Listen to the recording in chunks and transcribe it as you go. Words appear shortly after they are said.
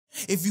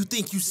If you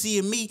think you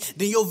seeing me,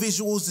 then your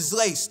visuals is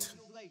laced.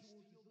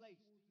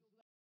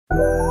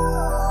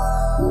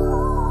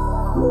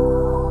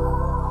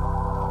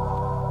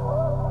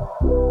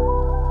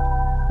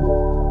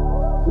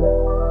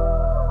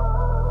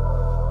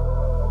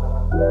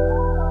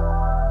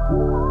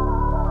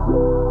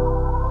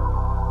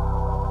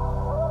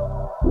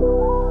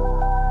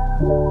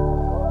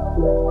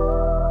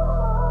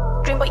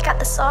 Dreamboy, you got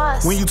the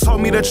sauce. When you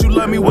told me that you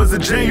love me, was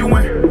it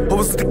genuine? Or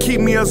was it to keep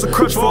me as a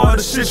crutch for all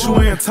the shit you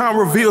in? Time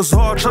reveals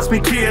all, trust me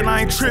kid,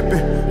 I ain't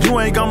tripping. You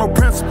ain't got no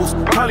principles,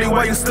 probably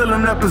why you still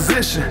in that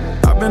position.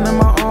 I've been in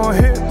my own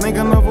head,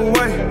 thinking of a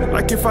way.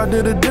 Like if I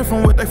did it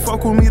different, would they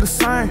fuck with me the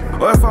same?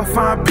 Or if I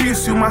find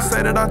peace, you might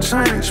say that I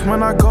changed.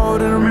 When I go,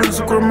 then the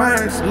music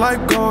remains,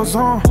 life goes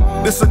on.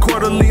 This a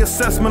quarterly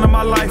assessment of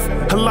my life.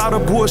 A lot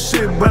of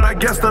bullshit, but I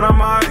guess that I'm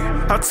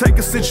alright. I take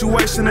a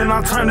situation and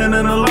I turn it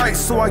into light.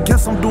 So I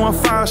guess I'm doing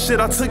fine shit,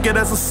 I took it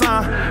as a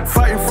sign.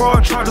 Fighting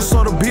fraud charges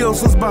so the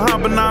bills was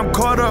behind, but now I'm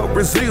caught up.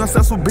 Resilience,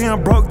 that's what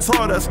being broke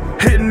taught us.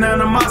 Hitting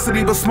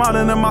animosity, but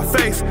smiling in my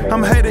face.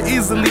 I'm hated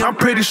easily, I'm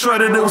pretty sure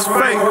that it was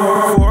fake.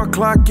 4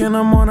 o'clock in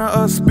the morning,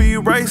 us speed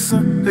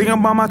racing. Thinking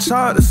about my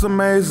child, it's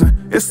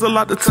amazing. It's a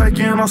lot to take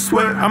in, I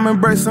swear, I'm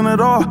embracing it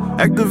all.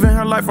 Active in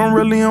her life, I'm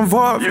really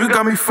involved. You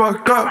got me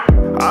fucked up.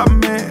 I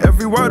meant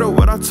every word of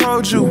what I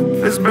told you.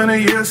 It's been a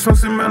year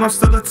since we met, I'm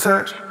still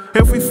attached.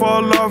 If we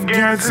fall off,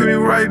 guarantee we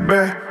right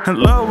back. In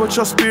love with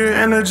your spirit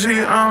energy,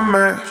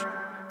 unmatched.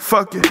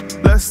 Fuck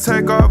it, let's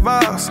take our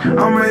vows.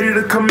 I'm ready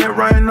to commit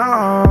right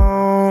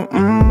now.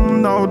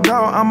 No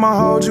doubt, I'ma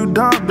hold you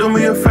down. Do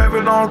me a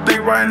favor, don't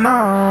think right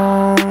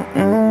now.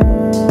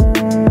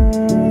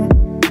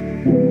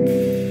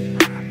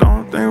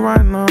 Don't think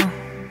right now.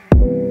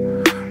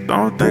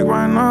 Don't think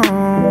right now.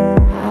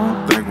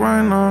 Don't think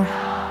right now.